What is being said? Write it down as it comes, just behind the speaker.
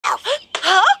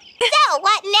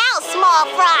all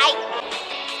fried.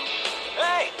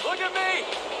 Hey, look at me!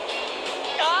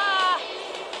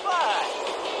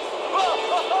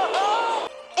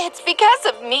 It's because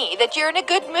of me that you're in a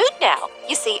good mood now.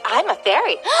 You see, I'm a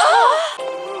fairy.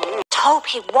 Hope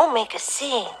he won't make a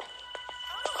scene.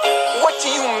 What do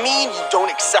you mean you don't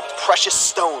accept precious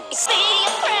stones? Be your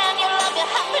friend, you love your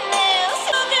happiness.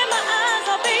 Look in my eyes,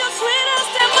 I'll be your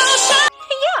sweetest emotion.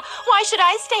 Yeah, why should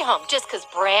I stay home just because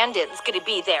Brandon's gonna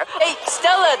be there? Hey,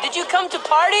 Stella, did you come to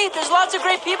party? There's lots of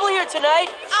great people here tonight.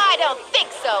 I don't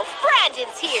think so.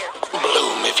 Brandon's here.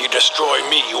 Bloom, if you destroy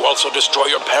me, you also destroy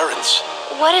your parents.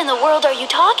 What in the world are you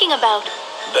talking about?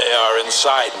 They are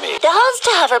inside me. Dolls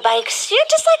to hover bikes. You're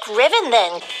just like Riven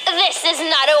then. This is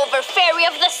not over, Fairy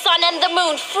of the Sun and the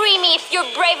Moon. Free me if you're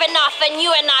brave enough, and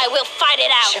you and I will fight it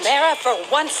out. Chimera, for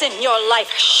once in your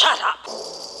life, shut up.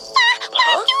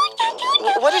 Huh?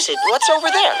 What is it? What's over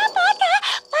there?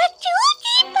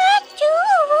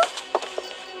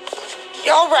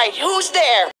 All right, who's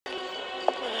there?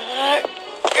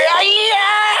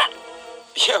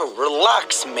 Yo,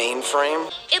 relax,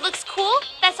 mainframe. It looks cool?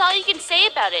 That's all you can say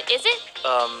about it, is it?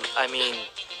 I mean,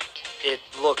 it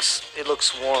looks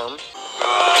warm.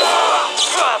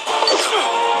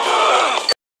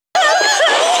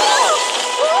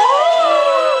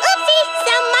 Oopsie,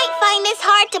 some might find this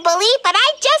hard to believe, but I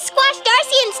just squashed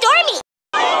Darcy and Stormy.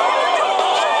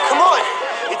 Come on,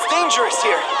 it's dangerous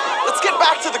here. Let's get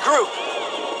back to the group.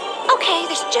 Okay,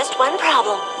 there's just one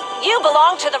problem. You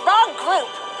belong to the wrong group.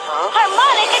 Huh?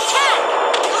 Harmonic attack!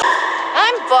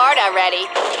 I'm bored already.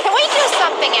 Can we do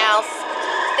something else?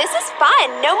 This is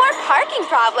fun. No more parking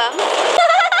problems.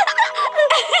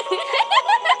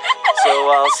 So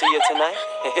I'll see you tonight.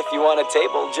 If you want a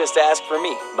table, just ask for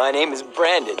me. My name is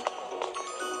Brandon.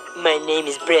 My name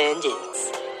is Brandon.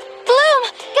 Bloom,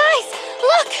 guys,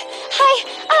 look.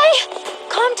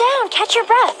 Calm down. Catch your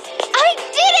breath. I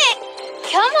did it.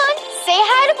 Come on, say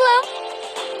hi to Bloom.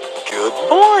 Good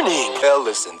morning. Well,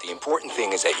 listen, the important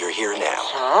thing is that you're here now.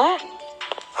 Huh?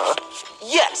 Huh?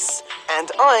 Yes,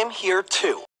 and I'm here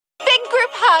too. Big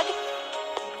group hug.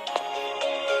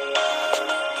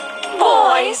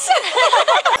 Boys.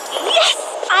 Yes,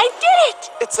 I did it.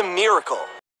 It's a miracle.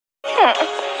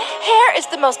 Hair is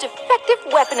the most effective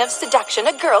weapon of seduction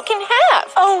a girl can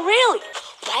have. Oh, really?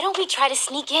 Why don't we try to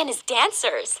sneak in as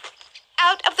dancers?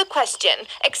 Out of the question.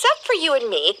 Except for you and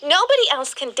me, nobody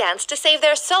else can dance to save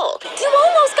their soul. You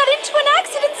almost got into an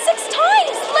accident 6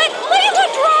 times. Let Layla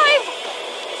drive.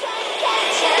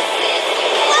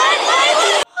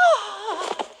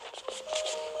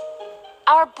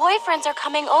 Our boyfriends are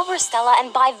coming over, Stella,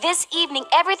 and by this evening,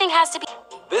 everything has to be...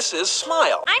 This is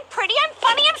Smile. I'm pretty, I'm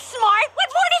funny, I'm smart.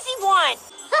 What more does he want?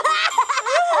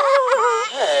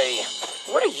 Hey,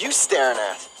 what are you staring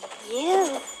at?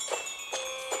 You.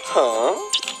 Huh?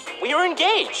 We are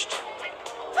engaged.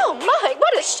 Oh my,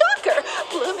 what a shocker.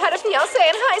 Bloom had a fiancé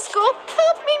in high school.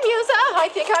 Help me, Musa. I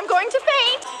think I'm going to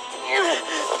faint.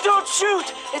 Don't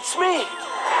shoot! It's me!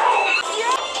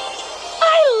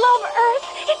 I love Earth.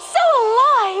 It's so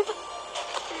alive.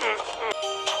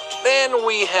 Then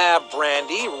we have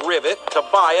Brandy, Rivet,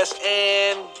 Tobias,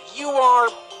 and you are...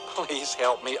 Please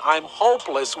help me. I'm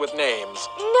hopeless with names.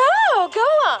 No, go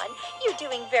on. You're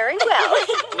doing very well.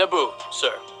 Naboo,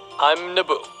 sir. I'm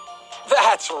Naboo.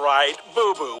 That's right,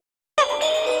 Boo-Boo.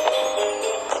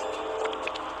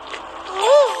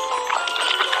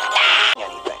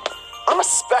 Anything. I'm a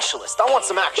specialist. I want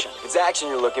some action. If it's action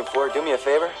you're looking for, do me a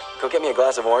favor. Go get me a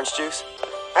glass of orange juice.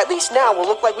 At least now we'll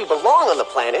look like we belong on the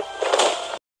planet.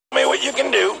 Tell me what you can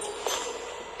do.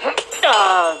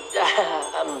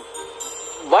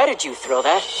 Why did you throw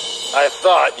that? I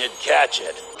thought you'd catch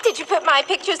it. Did you put my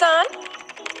pictures on?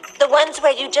 The ones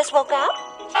where you just woke up?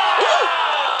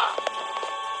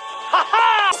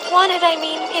 Wanted, I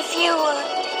mean, if you... But,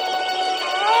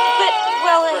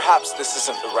 well, Perhaps this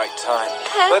isn't the right time.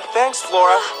 Huh? But thanks,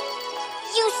 Flora.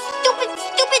 You stupid.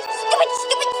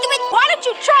 why don't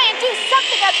you try and do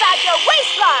something about your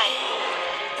waistline?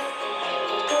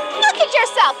 Look at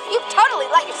yourself. You've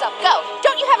totally let yourself go.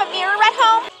 Don't you have a mirror at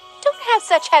home? Don't have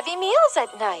such heavy meals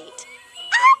at night.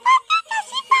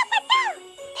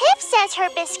 Pip says her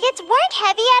biscuits weren't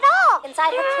heavy at all.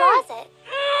 Inside her closet.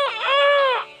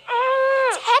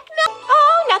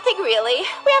 Oh, nothing really.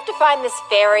 We have to find this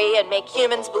fairy and make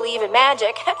humans believe in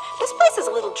magic. This place is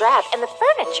a little drab, and the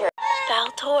furniture...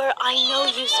 Baltor, I know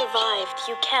you survived.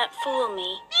 You can't fool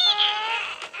me.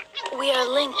 We are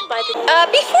linked by the...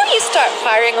 Before you start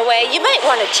firing away, you might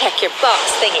want to check your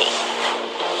box thingy.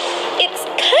 It's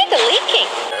kind of leaking.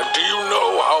 Do you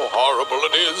know how horrible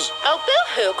it is? Oh,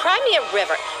 boo-hoo, cry me a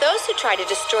river. Those who try to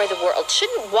destroy the world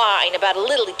shouldn't whine about a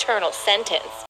little eternal sentence.